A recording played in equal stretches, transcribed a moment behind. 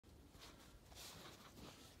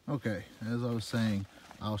Okay, as I was saying,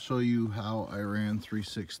 I'll show you how I ran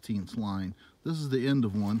 3/16 line. This is the end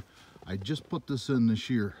of one. I just put this in this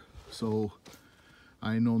year, so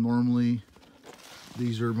I know normally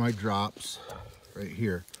these are my drops right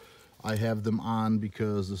here. I have them on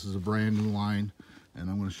because this is a brand new line, and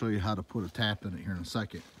I'm going to show you how to put a tap in it here in a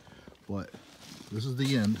second. But this is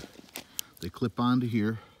the end. They clip onto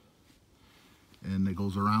here, and it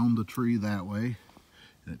goes around the tree that way,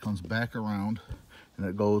 and it comes back around, and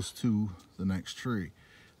it goes to the next tree.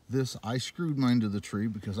 This, I screwed mine to the tree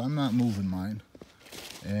because I'm not moving mine,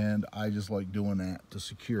 and I just like doing that to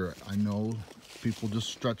secure it. I know people just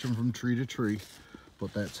stretch them from tree to tree,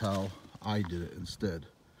 but that's how I did it instead.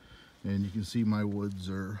 And you can see my woods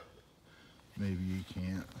are, maybe you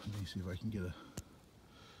can't, let me see if I can get a,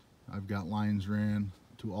 I've got lines ran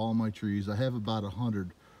to all my trees. I have about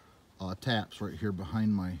 100 taps right here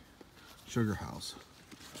behind my sugar house.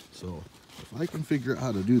 So if I can figure out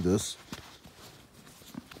how to do this,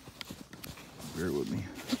 bear with me.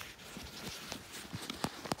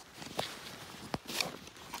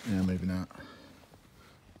 Yeah, maybe not.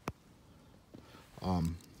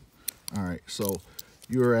 All right, so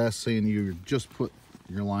you were saying you just put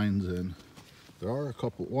your lines in. There are a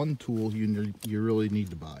couple, one tool you really need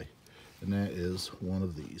to buy, and that is one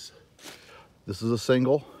of these. This is a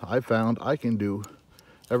single. I found I can do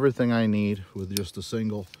everything I need with just a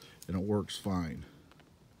single, and it works fine.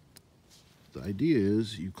 The idea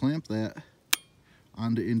is you clamp that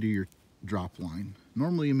into your drop line.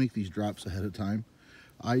 Normally you make these drops ahead of time.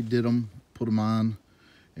 I did them, put them on,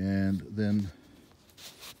 and then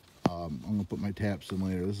I'm gonna put my taps in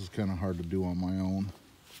later. This is kind of hard to do on my own.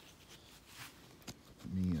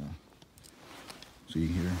 Let me see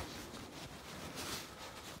here.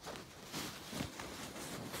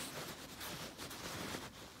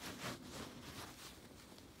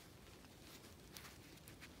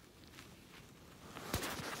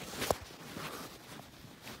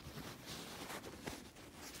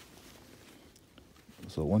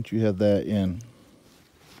 So once you have that in,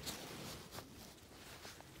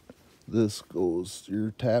 this goes,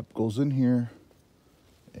 your tap goes in here,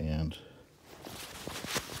 and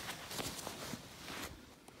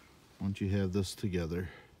once you have this together,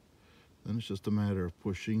 then it's just a matter of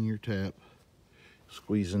pushing your tap,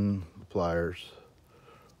 squeezing the pliers,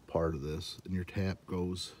 part of this, and your tap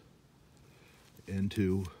goes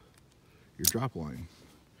into your drop line.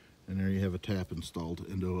 And there you have a tap installed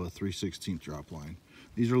into a 3/16 drop line.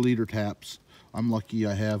 These are leader taps. I'm lucky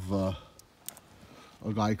I have a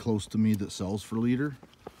guy close to me that sells for leader.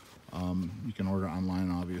 You can order online,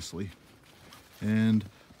 obviously. And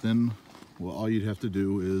then, well, all you'd have to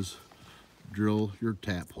do is drill your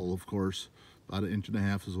tap hole, of course. About 1.5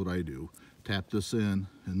 inches is what I do. Tap this in,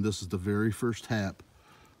 and this is the very first tap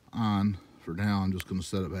on, for now, I'm just gonna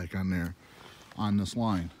set it back on there, on this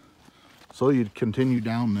line. So you'd continue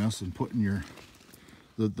down this and putting your,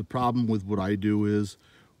 the problem with what I do is,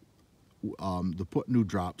 to put new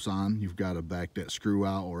drops on, you've got to back that screw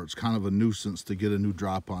out, or it's kind of a nuisance to get a new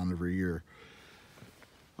drop on every year.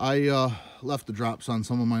 I left the drops on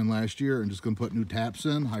some of mine last year and just gonna put new taps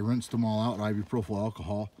in. I rinsed them all out with ibuprofen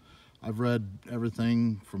alcohol. I've read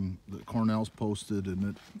everything from that Cornell's posted,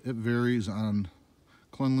 and it varies on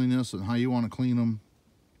cleanliness and how you want to clean them.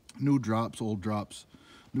 New drops, old drops,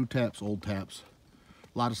 new taps, old taps,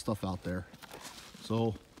 a lot of stuff out there.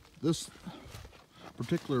 So this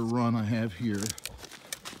particular run I have here,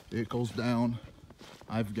 it goes down.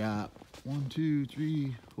 I've got 1, 2,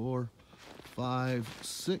 3, 4, 5,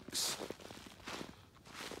 6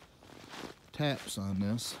 taps on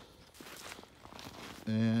this,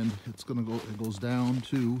 and it's gonna go, it goes down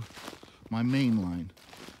to my main line.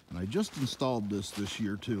 And I just installed this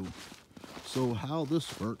year too. So how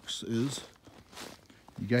this works is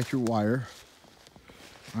you got your wire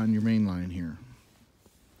on your main line here.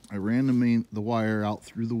 I ran the wire out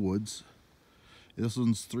through the woods. This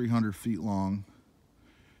one's 300 feet long,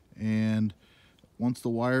 and once the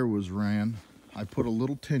wire was ran, I put a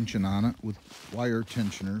little tension on it with wire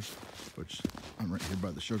tensioners, which I'm right here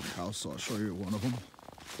by the sugar house, so I'll show you one of them.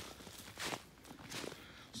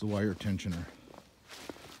 It's the wire tensioner.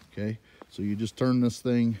 Okay, so you just turn this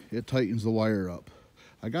thing, it tightens the wire up.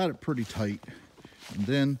 I got it pretty tight, and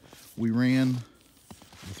then we ran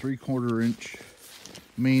the 3/4 inch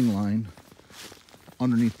main line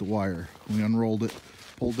underneath the wire. We unrolled it,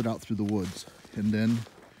 pulled it out through the woods, and then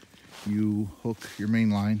you hook your main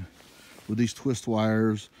line with these twist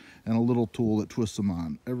wires and a little tool that twists them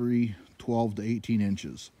on every 12 to 18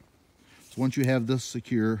 inches. So once you have this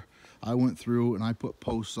secure, I went through and I put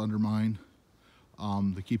posts under mine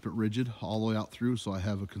to keep it rigid all the way out through, so I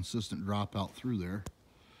have a consistent drop out through there.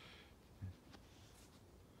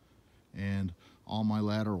 and all my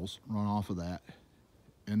laterals run off of that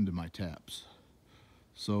into my taps.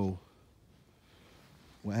 So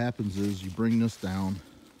what happens is you bring this down.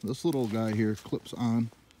 This little guy here clips on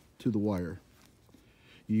to the wire.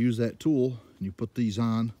 You use that tool and you put these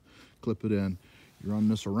on, clip it in. You run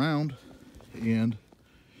this around and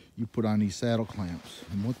you put on these saddle clamps.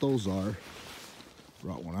 And what those are,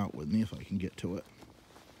 brought one out with me if I can get to it,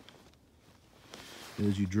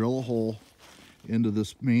 is you drill a hole into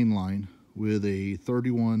this main line with a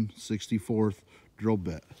 31/64 drill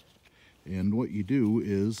bit. And what you do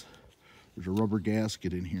is, there's a rubber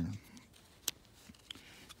gasket in here.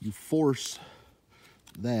 You force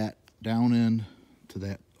that down into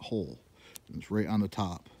that hole. And it's right on the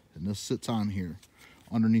top. And this sits on here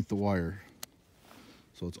underneath the wire.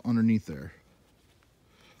 So it's underneath there,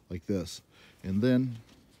 like this. And then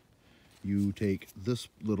you take this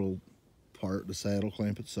little part, the saddle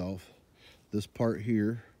clamp itself. This part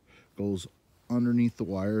here goes underneath the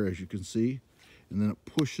wire, as you can see, and then it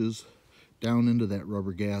pushes down into that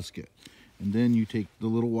rubber gasket. And then you take the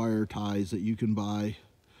little wire ties that you can buy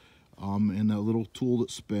and that little tool that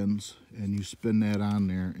spins, and you spin that on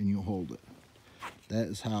there and you hold it. That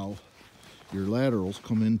is how your laterals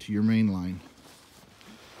come into your main line.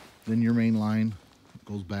 Then your main line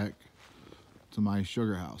goes back to my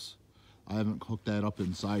sugar house. I haven't hooked that up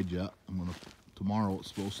inside yet. Tomorrow it's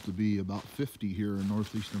supposed to be about 50 here in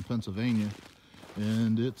northeastern Pennsylvania,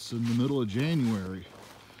 and it's in the middle of January.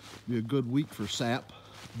 Be a good week for sap,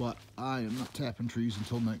 but I am not tapping trees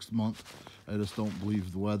until next month. I just don't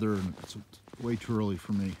believe the weather, and it's way too early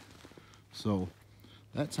for me. So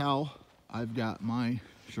that's how I've got my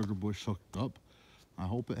sugar bush hooked up. I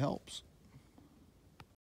hope it helps.